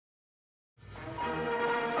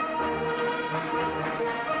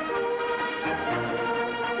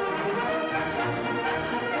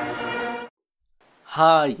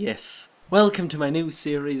Ah, yes. Welcome to my new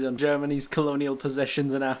series on Germany's colonial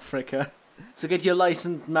possessions in Africa. So get your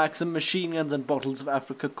licensed Maxim machine guns and bottles of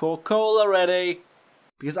Africa Coca-Cola ready,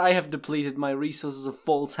 because I have depleted my resources of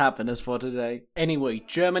false happiness for today. Anyway,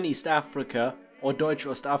 German East Africa, or Deutsch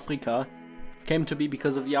Ostafrika, came to be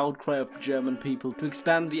because of the outcry of German people to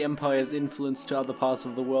expand the empire's influence to other parts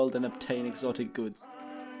of the world and obtain exotic goods.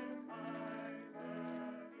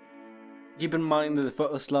 Keep in mind that the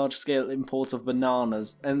first large-scale imports of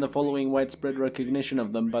bananas and the following widespread recognition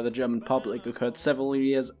of them by the German public occurred several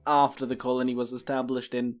years after the colony was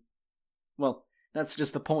established in... Well, that's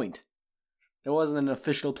just the point. There wasn't an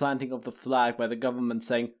official planting of the flag by the government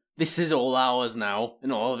saying, "This is all ours now,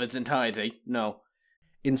 in all of its entirety." No.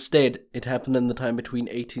 Instead, it happened in the time between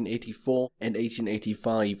 1884 and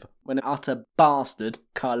 1885, when an utter bastard,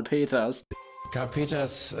 Karl Peters,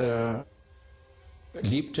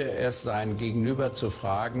 liebte es, sein Gegenüber zu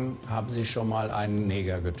fragen, haben Sie schon mal einen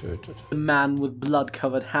Neger getötet? the man with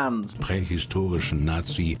blood-covered hands, prähistorischen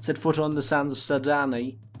Nazi, set foot on the sands of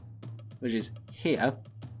Sardani, which is here,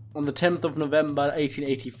 on the 10th of November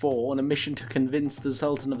 1884, on a mission to convince the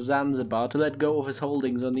Sultan of Zanzibar to let go of his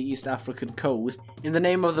holdings on the East African coast, in the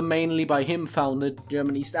name of the mainly by him founded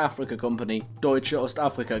German East Africa Company, Deutsche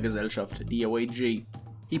Ostafrika Gesellschaft, DOAG.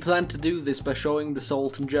 He planned to do this by showing the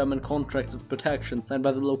Sultan German contracts of protection signed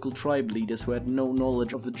by the local tribe leaders who had no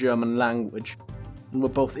knowledge of the German language, and were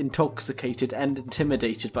both intoxicated and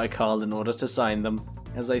intimidated by Karl in order to sign them.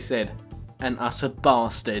 As I said, an utter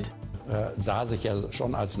bastard. Sah sich ja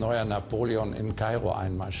schon als neuer Napoleon in Kairo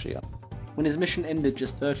einmarschieren. When his mission ended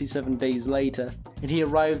just 37 days later, and he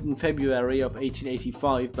arrived in February of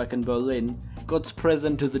 1885 back in Berlin, God's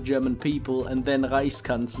present to the German people and then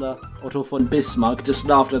Reichskanzler Otto von Bismarck just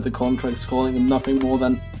laughed at the contracts, calling him nothing more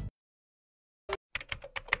than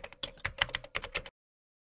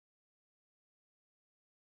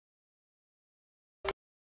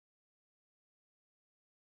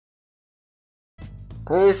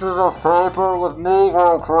pieces of paper with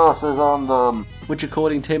Negro crosses on them, which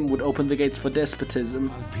according to him would open the gates for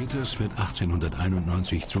despotism. Peters wird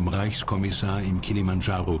 1891 zum Reichskommissar im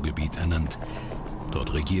Kilimanjaro-Gebiet ernannt.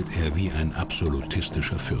 Dort regiert wie ein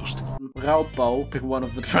absolutistischer Fürst. Raubbau, pick one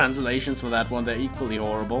of the translations for that one, they're equally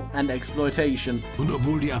horrible, and exploitation. Und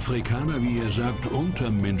obwohl die Afrikaner, wie sagt,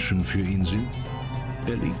 Untermenschen für ihn sind,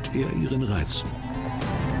 erliegt ihren Reizen.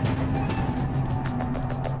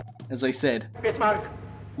 As I said, Bismarck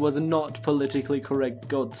was a not politically correct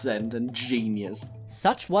godsend and genius.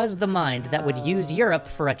 Such was the mind that would use Europe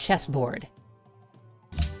for a chessboard.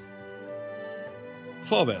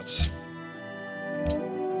 Vorwärts.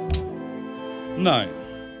 Nein.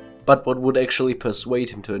 But what would actually persuade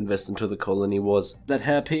him to invest into the colony was that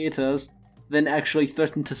Herr Peters then actually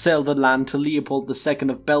threatened to sell the land to Leopold II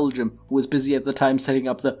of Belgium, who was busy at the time setting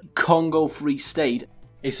up the Congo Free State,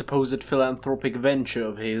 a supposed philanthropic venture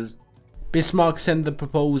of his. Bismarck sent the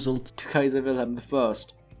proposal to Kaiser Wilhelm I,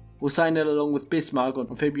 who signed it along with Bismarck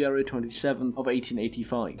on February 27 of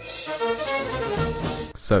 1885.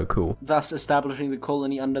 So cool. Thus establishing the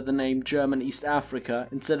colony under the name German East Africa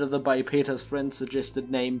instead of the by Peters' friend suggested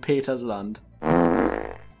name Petersland.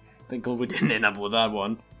 Thank God we didn't end up with that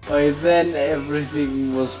one. By then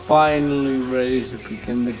everything was finally ready to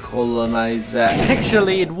begin the colonization.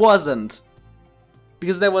 Actually it wasn't!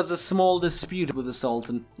 Because there was a small dispute with the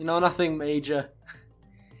Sultan. You know, nothing major.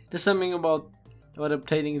 There's something about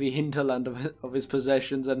obtaining the hinterland of his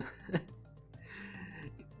possessions, and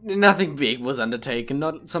nothing big was undertaken.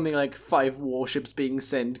 Not something like 5 warships being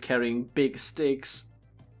sent carrying big sticks.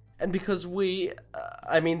 And because we,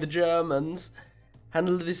 the Germans,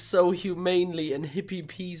 handled this so humanely and hippie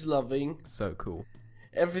peace-loving. So cool.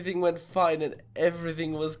 Everything went fine and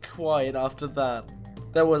everything was quiet after that.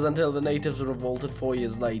 That was until the natives revolted 4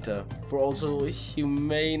 years later, for also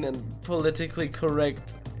humane and politically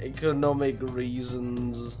correct economic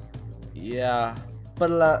reasons. Yeah. But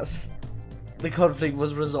alas, the conflict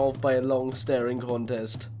was resolved by a long staring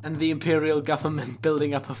contest, and the imperial government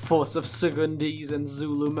building up a force of Sugundese and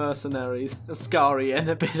Zulu mercenaries, Askari and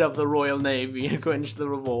a bit of the Royal Navy to quench the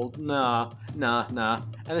revolt. Nah.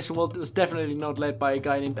 And this revolt was definitely not led by a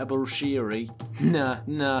guy named Abushiri.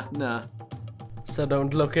 Nah. So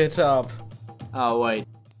don't look it up. Oh wait.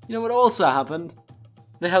 You know what also happened?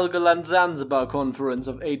 The Helgoland Zanzibar Conference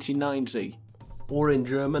of 1890. Or in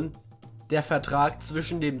German, der Vertrag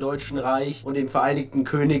zwischen dem Deutschen Reich und dem Vereinigten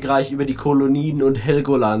Königreich über die Kolonien und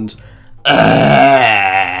Helgoland.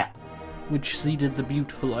 Which ceded the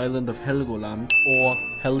beautiful island of Helgoland, or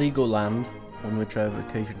Heligoland, on which I have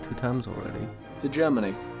occasioned 2 times already, to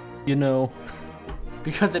Germany. You know,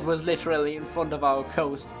 because it was literally in front of our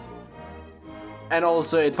coast. And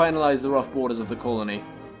also it finalized the rough borders of the colony.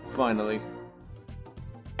 Finally.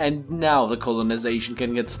 And now the colonization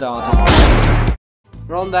can get started.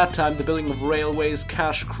 Around that time, the building of railways,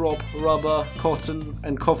 cash crop, rubber, cotton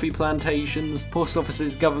and coffee plantations, post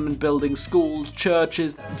offices, government buildings, schools,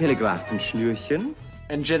 churches, Telegrafenschnürchen,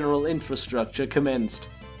 and general infrastructure commenced.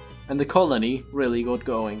 And the colony really got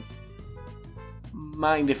going.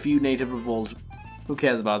 Mind a few native revolts. Who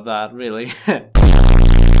cares about that, really?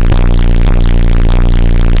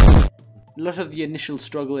 A lot of the initial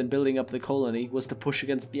struggle in building up the colony was to push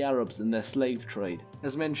against the Arabs in their slave trade.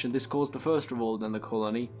 As mentioned, this caused the first revolt in the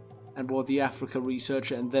colony, and brought the Africa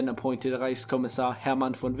researcher and then appointed Reichskommissar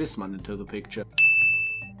Hermann von Wissmann into the picture,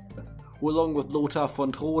 who along with Lothar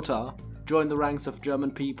von Trotha joined the ranks of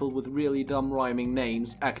German people with really dumb rhyming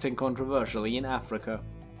names acting controversially in Africa.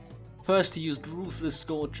 First, he used ruthless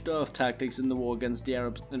scorched earth tactics in the war against the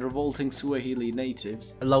Arabs and revolting Swahili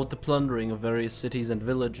natives, allowed the plundering of various cities and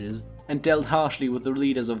villages, and dealt harshly with the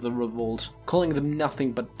leaders of the revolt, calling them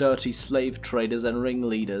nothing but dirty slave traders and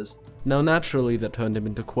ringleaders. Now naturally that turned him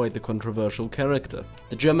into quite the controversial character.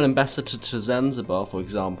 The German ambassador to Zanzibar, for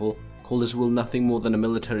example, called his rule nothing more than a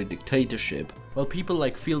military dictatorship, while people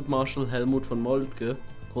like Field Marshal Helmut von Moltke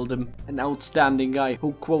called him an outstanding guy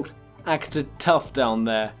who, quote, acted tough down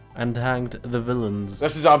there, and hanged the villains.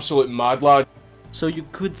 This is absolute mad, lad. So you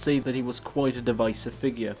could say that he was quite a divisive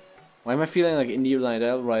figure. Why am I feeling like Indy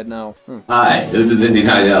Liddell right now? Hi, this is Indy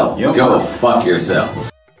Liddell. Go fuck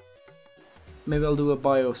yourself. Maybe I'll do a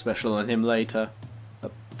bio special on him later.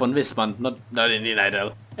 Von Wissmann, not Indy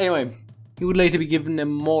Liddell. Anyway, he would later be given a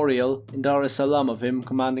memorial in Dar es Salaam of him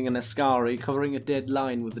commanding an askari covering a dead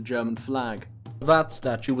line with the German flag. That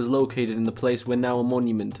statue was located in the place where now a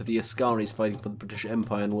monument to the askaris fighting for the British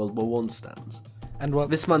Empire in World War I stands. And while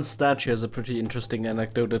Wissmann's statue has a pretty interesting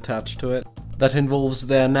anecdote attached to it, that involves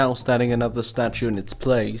there now standing another statue in its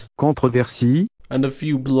place, Controversie, and a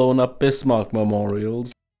few blown up Bismarck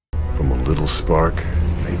memorials. From a little spark,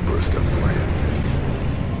 they burst a flame.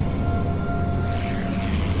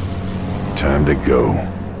 Time to go.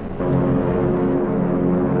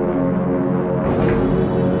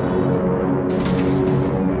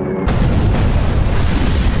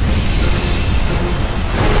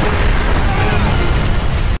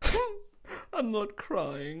 I'm not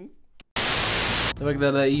crying. The fact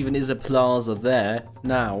that there even is a plaza there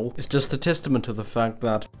now is just a testament to the fact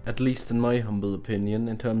that, at least in my humble opinion,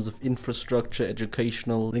 in terms of infrastructure,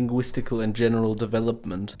 educational, linguistical and general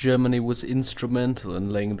development, Germany was instrumental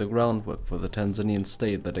in laying the groundwork for the Tanzanian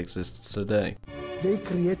state that exists today. They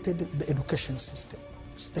created the education system,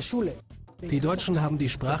 the Schule. Die Deutschen haben die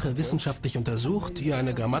Sprache wissenschaftlich untersucht, ihr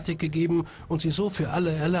eine Grammatik gegeben und sie so für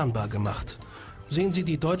alle erlernbar gemacht. Sehen Sie,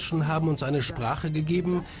 die Deutschen haben uns eine Sprache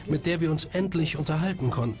gegeben, mit der wir uns endlich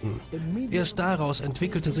unterhalten konnten. Erst daraus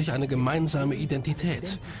entwickelte sich eine gemeinsame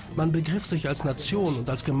Identität. Man begriff sich als Nation und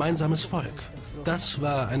als gemeinsames Volk. Das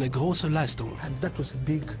war eine große Leistung. And that was a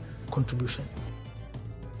big contribution.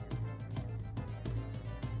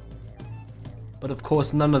 But of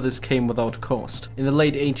course none of this came without cost. In the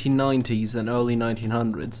late 1890s and early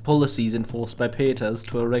 1900s, policies enforced by Peters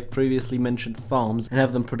to erect previously mentioned farms and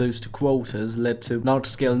have them produced to quotas led to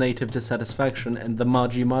large-scale native dissatisfaction and the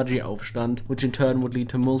Maji Aufstand, which in turn would lead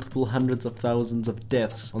to multiple hundreds of thousands of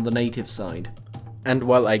deaths on the native side. And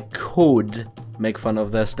while I could make fun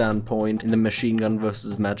of their standpoint in the machine gun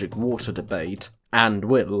versus magic water debate, and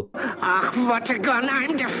will, Ach, what a gun,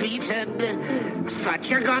 I'm defeated.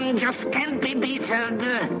 Such a gun just can't be beaten.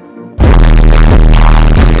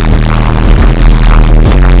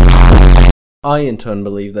 I in turn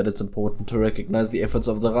believe that it's important to recognize the efforts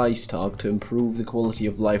of the Reichstag to improve the quality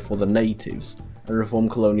of life for the natives and reform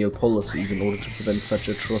colonial policies in order to prevent such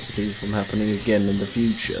atrocities from happening again in the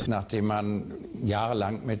future. Nachdem man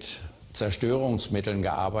jahrelang mit Zerstörungsmitteln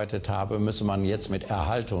gearbeitet habe, müsse man jetzt mit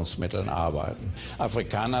Erhaltungsmitteln arbeiten.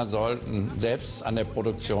 Afrikaner sollten selbst an der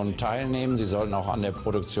Produktion teilnehmen, sie sollten auch an der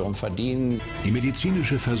Produktion verdienen. Die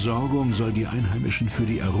medizinische Versorgung soll die Einheimischen für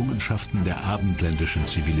die Errungenschaften der abendländischen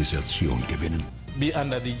Zivilisation gewinnen.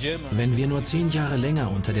 Wenn wir nur 10 Jahre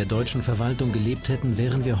länger unter der deutschen Verwaltung gelebt hätten,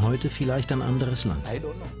 wären wir heute vielleicht ein anderes Land.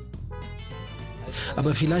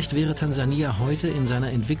 Aber vielleicht wäre Tansania heute in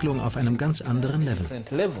seiner Entwicklung auf einem ganz anderen Level.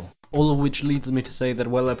 All of which leads me to say that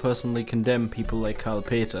while I personally condemn people like Karl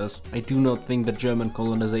Peters, I do not think that German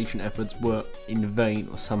colonization efforts were in vain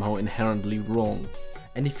or somehow inherently wrong.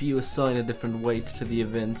 And if you assign a different weight to the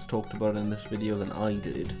events talked about in this video than I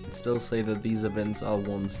did, I'd still say that these events are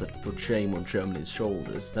ones that put shame on Germany's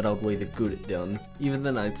shoulders, that outweigh the good it done. Even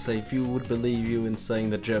then I'd say few would believe you in saying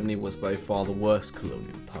that Germany was by far the worst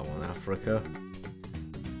colonial power in Africa.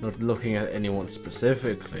 Not looking at anyone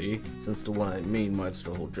specifically, since the one I mean might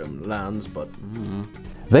still hold German lands, but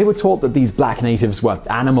They were taught that these black natives were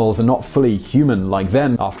animals and not fully human like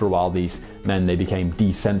them. After a while, these men, they became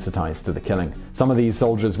desensitized to the killing. Some of these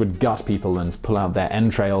soldiers would gut people and pull out their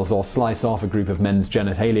entrails or slice off a group of men's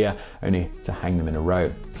genitalia, only to hang them in a row.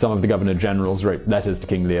 Some of the governor generals wrote letters to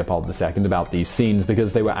King Leopold II about these scenes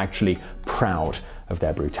because they were actually proud of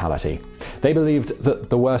their brutality. They believed that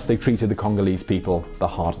the worse they treated the Congolese people, the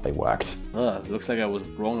harder they worked. Looks like I was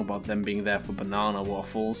wrong about them being there for banana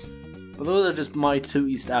waffles. But those are just my 2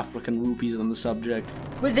 East African rupees on the subject.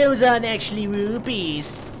 But those aren't actually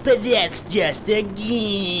rupees, but that's just a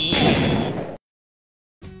game.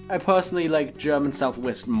 I personally like German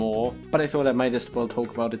Southwest more, but I thought I might as well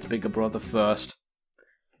talk about its bigger brother first.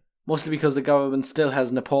 Mostly because the government still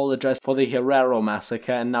hasn't apologized for the Herero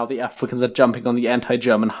massacre, and now the Africans are jumping on the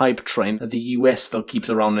anti-German hype train that the US still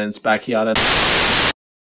keeps around in its backyard. And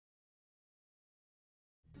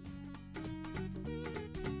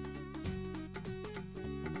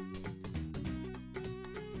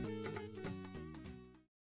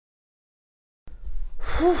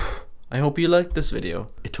I hope you liked this video.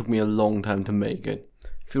 It took me a long time to make it.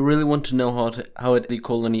 If you really want to know how the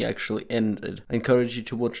colony actually ended, I encourage you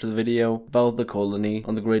to watch the video about the colony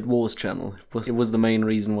on the Great Wars channel. It was the main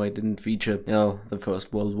reason why I didn't feature, the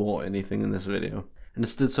First World War or anything in this video. And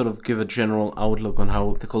it did sort of give a general outlook on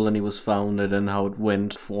how the colony was founded and how it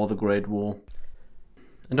went for the Great War.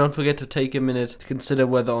 And don't forget to take a minute to consider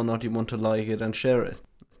whether or not you want to like it and share it.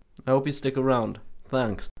 I hope you stick around.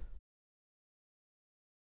 Thanks.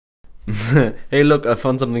 Hey look, I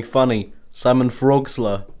found something funny. Simon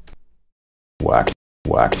Frogsler. Whacked,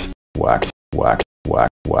 whacked, whacked, whacked,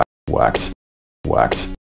 whacked, whacked, whacked,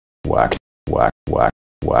 whacked, whacked, whacked,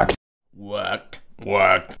 whacked, whacked,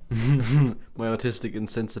 whacked. My autistic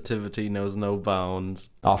insensitivity knows no bounds.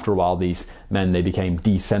 After a while, these men, they became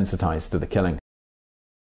desensitized to the killing.